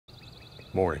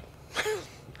Morning.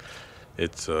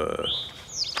 It's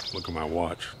look at my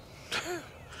watch.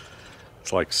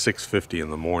 It's like 6:50 in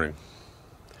the morning.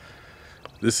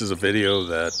 This is a video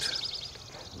that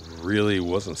really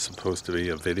wasn't supposed to be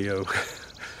a video.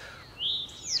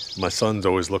 My son's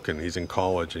always looking, he's in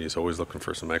college and he's always looking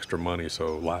for some extra money.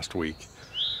 So last week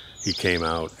he came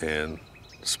out and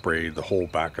sprayed the whole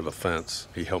back of the fence.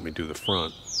 He helped me do the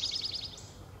front.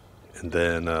 And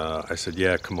then I said,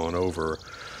 yeah, come on over.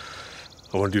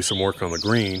 I want to do some work on the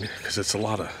green because it's a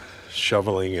lot of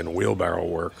shoveling and wheelbarrow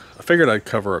work. I figured I'd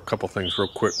cover a couple things real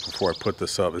quick before I put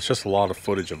this up. It's just a lot of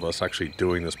footage of us actually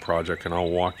doing this project, and I'll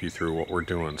walk you through what we're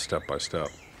doing step by step.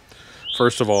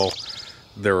 First of all,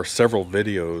 there are several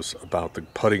videos about the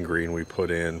putting green we put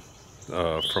in,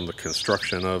 from the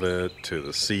construction of it to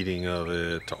the seeding of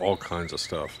it to all kinds of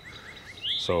stuff.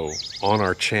 So on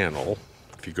our channel,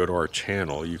 if you go to our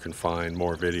channel, you can find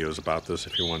more videos about this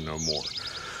if you want to know more.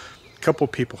 A couple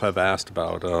people have asked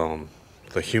about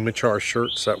the Humichar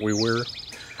shirts that we wear.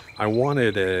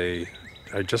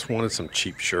 I just wanted some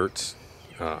cheap shirts.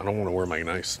 I don't want to wear my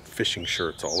nice fishing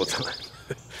shirts all the time.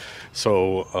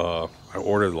 So I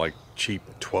ordered like cheap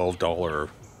 $12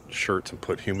 shirts and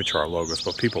put Humichar logos,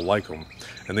 but people like them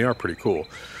and they are pretty cool.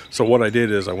 So what I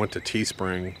did is I went to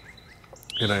Teespring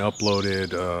and I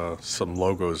uploaded some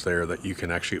logos there that you can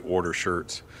actually order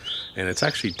shirts. And it's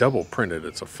actually double printed.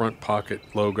 It's a front pocket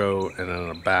logo and then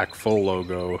a back full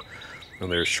logo. And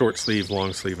there's short sleeve,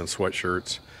 long sleeve, and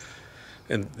sweatshirts.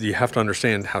 And you have to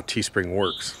understand how Teespring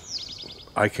works.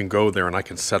 I can go there and I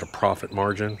can set a profit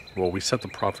margin. Well, we set the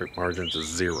profit margin to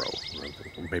 0,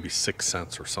 maybe 6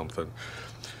 cents or something.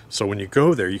 So when you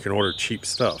go there, you can order cheap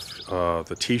stuff.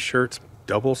 The t-shirts,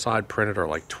 double side printed, are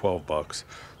like 12 bucks.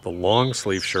 The long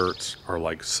sleeve shirts are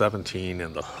like 17,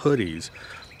 and the hoodies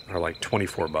are like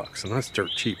 24 bucks. And that's dirt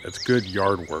cheap. It's good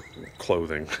yard work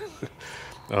clothing.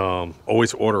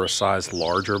 Always order a size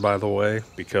larger, by the way,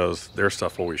 because their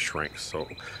stuff always shrinks. So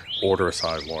order a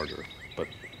size larger. But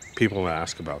people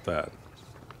ask about that.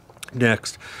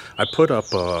 Next, I put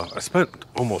up, I spent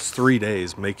almost 3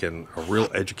 days making a real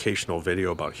educational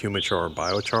video about Humichar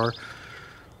biochar.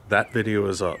 That video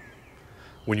is up.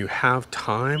 When you have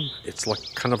time, it's like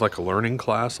kind of like a learning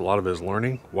class. A lot of it is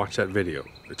learning. Watch that video.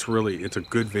 It's a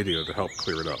good video to help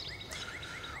clear it up.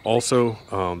 Also,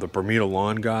 the Bermuda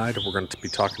lawn guide. We're going to be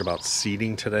talking about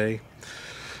seeding today.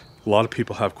 A lot of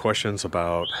people have questions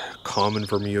about common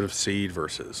Bermuda seed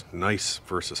versus nice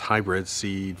versus hybrid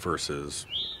seed versus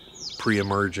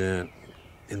pre-emergent.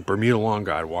 And Bermuda lawn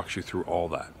guide walks you through all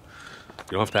that.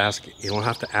 You don't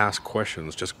have to ask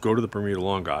questions. Just go to the Bermuda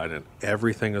lawn guide and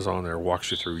everything is on there, walks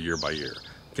you through year by year.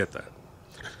 Get that.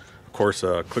 Of course,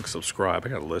 click subscribe. I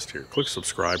got a list here. Click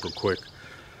subscribe real quick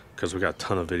because we got a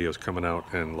ton of videos coming out.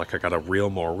 And like I got a reel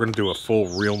mower. We're going to do a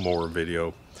full reel mower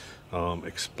video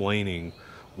explaining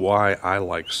why I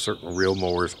like certain reel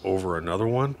mowers over another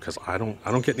one, because I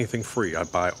don't get anything free. I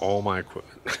buy all my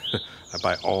equipment. I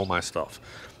buy all my stuff.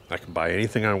 I can buy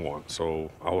anything I want,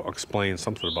 so I'll explain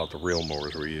something about the reel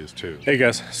mowers we use too. Hey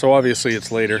guys, so obviously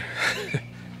it's later,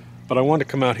 but I wanted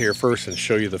to come out here first and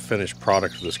show you the finished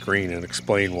product of this green and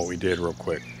explain what we did real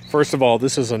quick. First of all,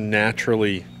 this is a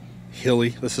naturally hilly,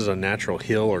 this is a natural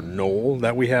hill or knoll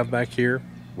that we have back here,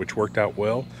 which worked out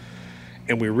well.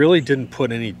 And we really didn't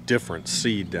put any different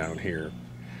seed down here.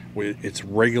 It's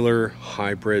regular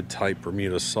hybrid type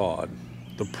Bermuda sod.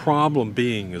 The problem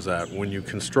being is that when you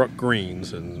construct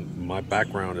greens, and my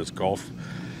background is golf,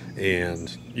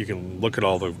 and you can look at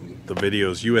all the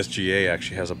videos. USGA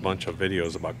actually has a bunch of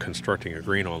videos about constructing a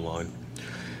green online.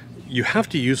 You have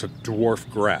to use a dwarf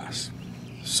grass.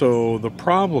 So the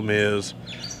problem is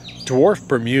dwarf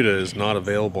Bermuda is not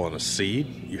available in a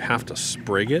seed. You have to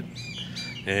sprig it.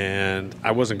 And I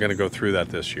wasn't going to go through that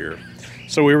this year.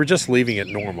 So we were just leaving it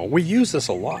normal. We use this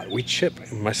a lot. We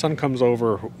chip. My son comes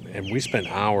over and we spend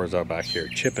hours out back here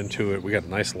chipping to it. We got a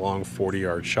nice long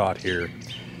 40-yard shot here.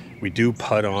 We do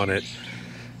putt on it.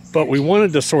 But we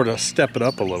wanted to sort of step it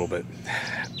up a little bit.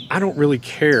 I don't really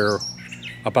care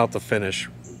about the finished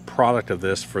product of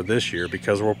this for this year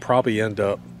because we'll probably end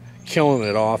up killing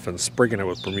it off and sprigging it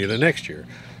with Bermuda next year.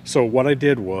 So what I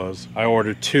did was I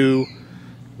ordered 2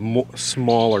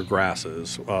 smaller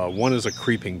grasses. One is a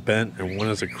creeping bent and one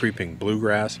is a creeping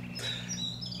bluegrass.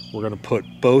 We're going to put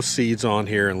both seeds on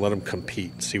here and let them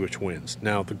compete, see which wins.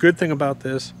 Now the good thing about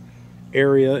this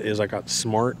area is I got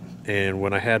smart, and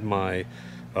when I had my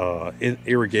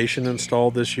irrigation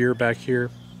installed this year back here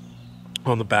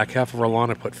on the back half of our lawn,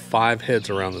 I put 5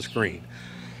 heads around this green.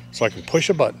 So I can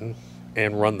push a button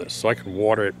and run this. So I can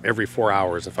water it every 4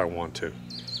 hours if I want to.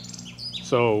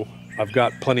 So I've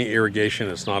got plenty of irrigation.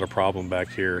 It's not a problem back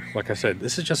here. Like I said,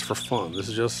 this is just for fun. This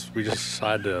is just, we just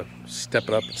decided to step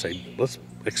it up and say, let's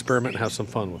experiment and have some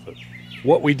fun with it.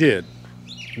 What we did,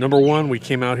 number one, we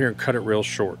came out here and cut it real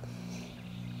short.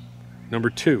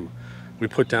 Number two, we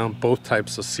put down both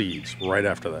types of seeds right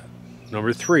after that.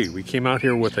 Number three, we came out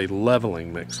here with a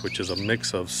leveling mix, which is a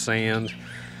mix of sand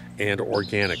and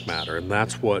organic matter, and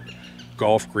that's what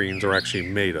golf greens are actually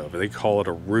made of. They call it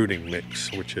a rooting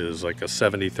mix, which is like a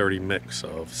 70-30 mix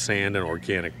of sand and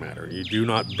organic matter. You do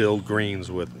not build greens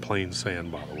with plain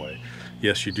sand, by the way.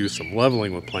 Yes, you do some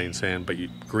leveling with plain sand, but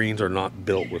greens are not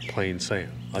built with plain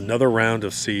sand. Another round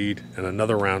of seed and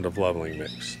another round of leveling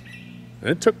mix. And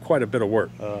it took quite a bit of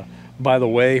work. By the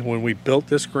way, when we built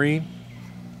this green,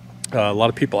 a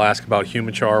lot of people ask about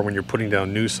humichar when you're putting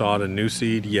down new sod and new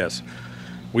seed. Yes,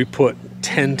 we put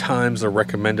 10 times the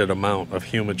recommended amount of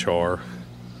humichar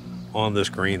on this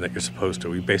green that you're supposed to.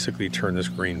 We basically turn this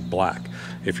green black.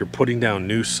 If you're putting down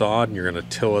new sod and you're going to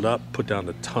till it up, put down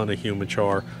a ton of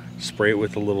humichar, spray it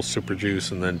with a little super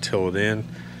juice, and then till it in.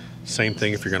 Same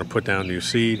thing if you're going to put down new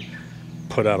seed.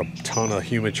 Put out a ton of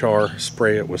humichar,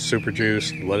 spray it with super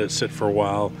juice, let it sit for a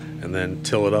while, and then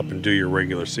till it up and do your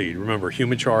regular seed. Remember,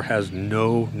 humichar has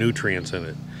no nutrients in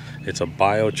it. It's a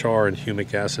biochar and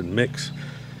humic acid mix.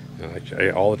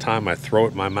 All the time I throw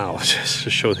it in my mouth just to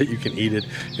show that you can eat it.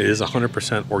 It is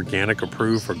 100% organic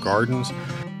approved for gardens.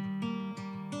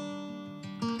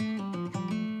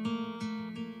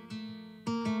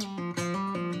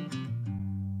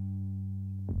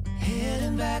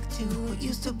 Back to what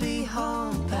used to be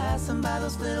home, passing by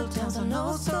those little towns I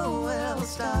know so well,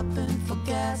 stopping for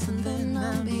gas and then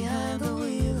I'm behind the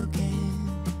wheel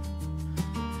again.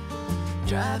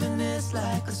 Driving is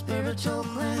like a spiritual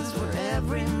cleanse, where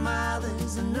every mile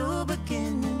is a new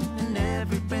beginning and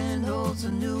every bend holds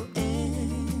a new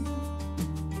end.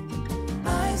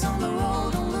 Eyes on the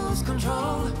road, don't lose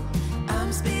control.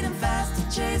 I'm speeding fast to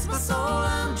chase my soul.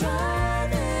 I'm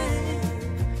driving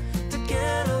to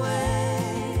get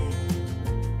away,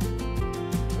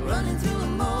 running through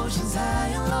emotions high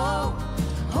and low,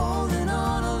 holding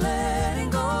on or letting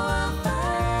go. I'm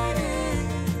fighting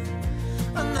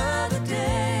another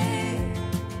day.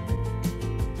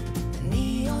 The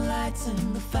neon lights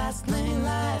in the fast lane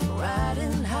life,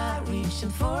 riding high, reaching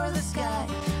for the sky.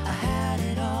 I had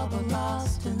it all but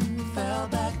lost and fell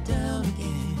back down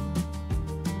again.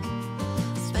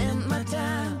 Spent my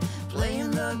time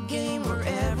playing the game where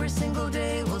every single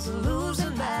day was a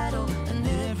losing battle and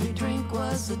every drink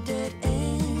was a dead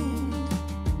end.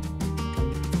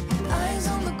 Eyes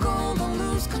on the goal, don't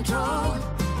lose control.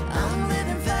 I'm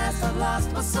living fast, I've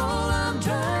lost my soul. I'm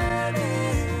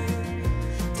driving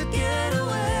to get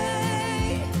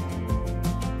away,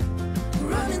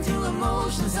 running through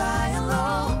emotions high and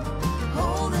low,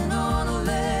 holding on or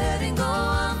letting go.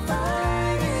 I'm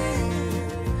fighting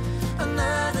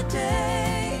another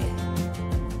day.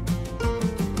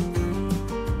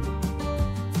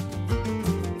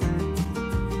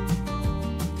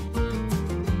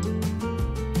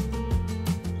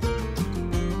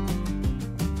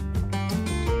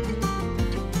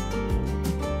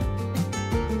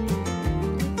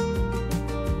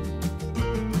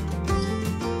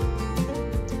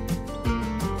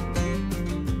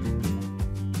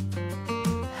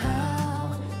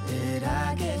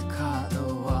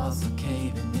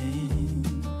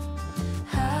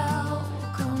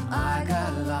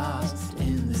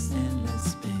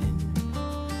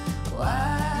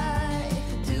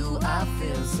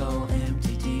 So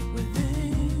empty deep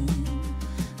within,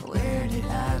 where did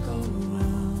I go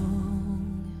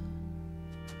wrong?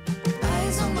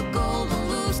 Eyes on the goal, don't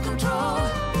lose control.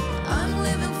 I'm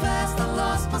living fast, I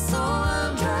lost my soul.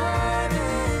 I'm driving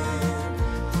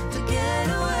to get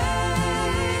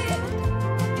away,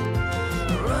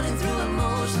 running through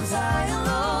emotions high and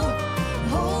low,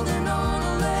 holding on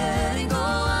or letting go.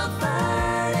 I'm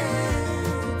fighting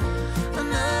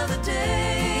another day.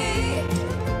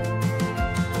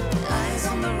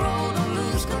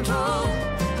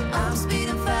 I'm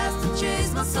speeding fast to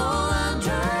chase my soul. I'm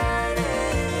driving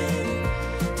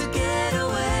to get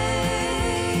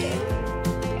away,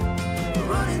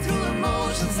 running through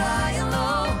emotions high and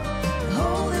low,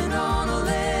 holding on or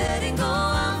letting go.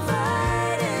 I'm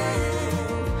fighting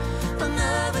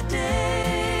another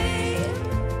day,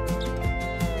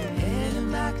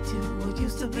 heading back to what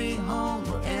used to be home,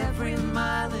 where every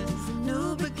mile is a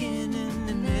new beginning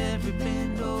and every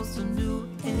bend goes a new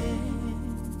end.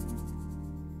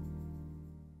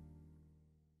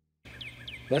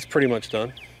 That's pretty much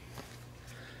done.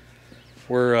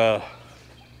 We're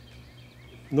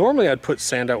normally I'd put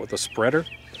sand out with a spreader,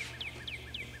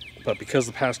 But because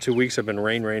the past 2 weeks have been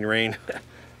rain, rain, rain,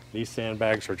 these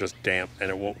sandbags are just damp and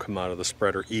it won't come out of the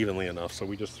spreader evenly enough, so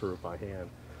we just threw it by hand.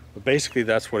 But basically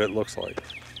that's what it looks like.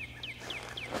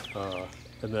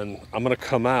 And then I'm gonna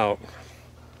come out.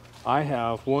 I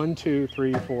have 1, 2,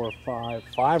 3, 4,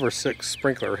 5 or 6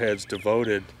 sprinkler heads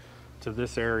devoted to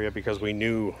this area because we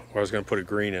knew I was gonna put a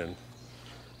green in.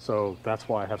 So that's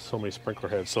why I have so many sprinkler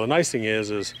heads. So the nice thing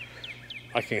is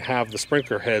I can have the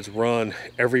sprinkler heads run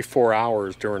every 4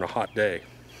 hours during a hot day.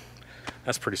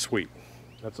 That's pretty sweet.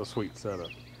 That's a sweet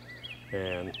setup.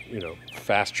 And, you know,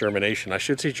 fast germination. I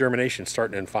should see germination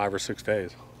starting in 5 or 6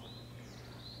 days.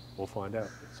 We'll find out.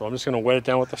 So I'm just going to wet it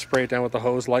down with the spray it down with the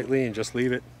hose lightly and just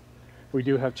leave it. We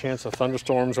do have chance of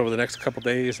thunderstorms over the next couple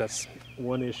days. That's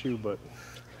one issue, but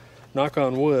knock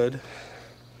on wood,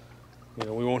 you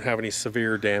know, we won't have any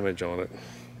severe damage on it.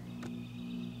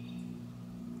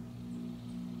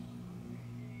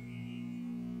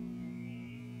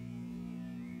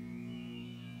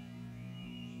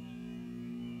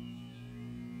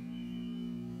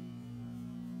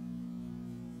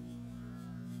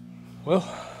 Well,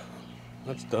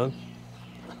 that's done.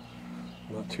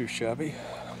 Not too shabby.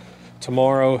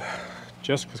 Tomorrow,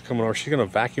 Jessica's coming over. She's gonna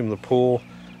vacuum the pool.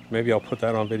 Maybe I'll put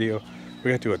that on video.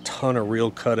 We got to do a ton of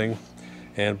reel cutting,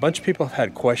 and a bunch of people have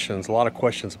had questions, a lot of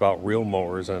questions about reel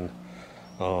mowers and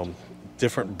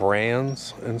different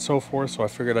brands and so forth. So I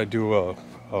figured I'd do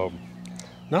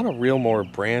not a reel mower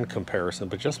brand comparison,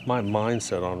 but just my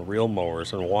mindset on reel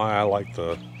mowers and why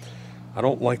I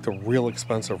don't like the real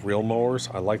expensive reel mowers.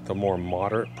 I like the more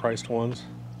moderate priced ones.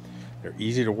 They're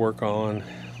easy to work on.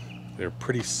 They're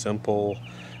pretty simple.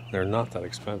 They're not that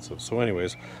expensive. So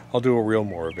anyways, I'll do a reel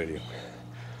mower video.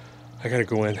 I gotta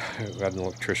go in. I've got an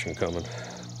electrician coming.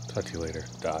 Talk to you later.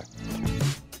 Die.